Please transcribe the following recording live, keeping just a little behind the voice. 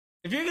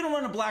If you're going to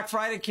run a Black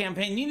Friday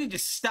campaign, you need to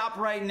stop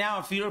right now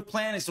if your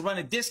plan is to run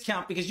a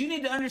discount, because you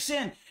need to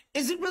understand,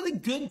 is it really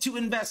good to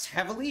invest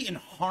heavily in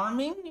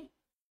harming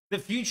the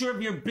future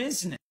of your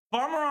business?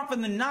 Far more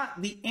often than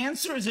not, the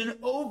answer is an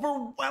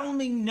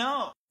overwhelming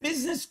no.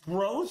 Business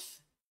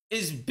growth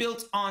is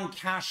built on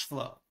cash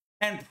flow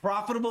and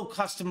profitable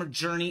customer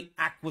journey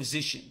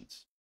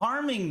acquisitions.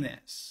 Harming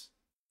this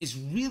is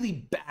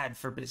really bad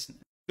for business.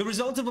 The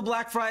result of a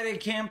Black Friday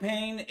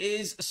campaign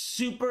is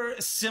super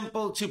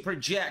simple to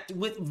project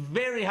with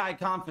very high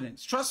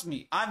confidence. Trust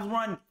me, I've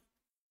run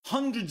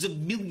hundreds of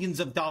millions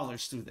of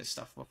dollars through this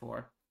stuff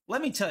before.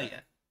 Let me tell you,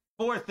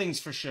 4 things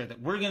for sure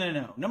that we're going to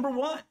know. Number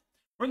 1,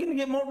 we're going to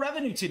get more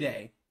revenue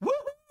today.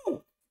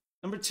 Woohoo!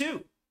 Number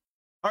 2,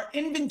 our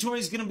inventory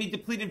is going to be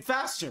depleted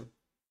faster.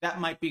 That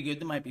might be good,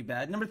 that might be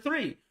bad. Number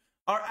 3,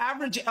 our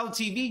average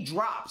LTV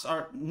drops.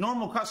 Our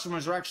normal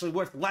customers are actually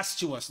worth less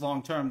to us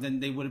long term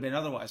than they would have been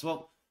otherwise.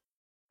 Well,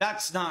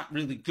 that's not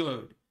really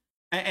good.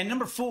 And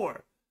number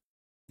 4,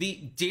 the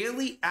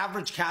daily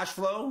average cash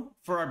flow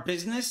for our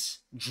business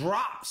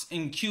drops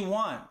in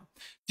Q1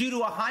 due to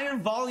a higher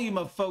volume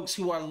of folks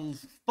who are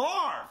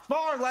far,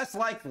 far less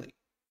likely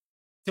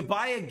to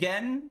buy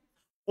again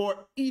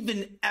or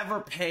even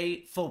ever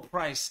pay full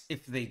price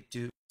if they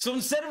do. So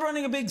instead of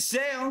running a big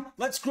sale,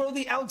 let's grow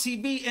the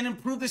LTV and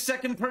improve the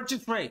second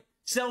purchase rate.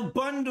 Sell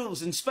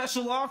bundles and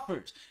special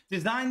offers.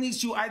 Design these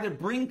to either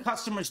bring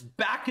customers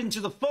back into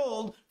the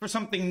fold for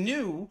something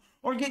new,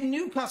 or get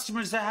new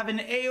customers that have an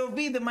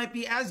AOV that might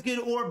be as good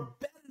or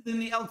better than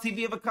the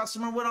LTV of a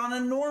customer would on a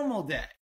normal day.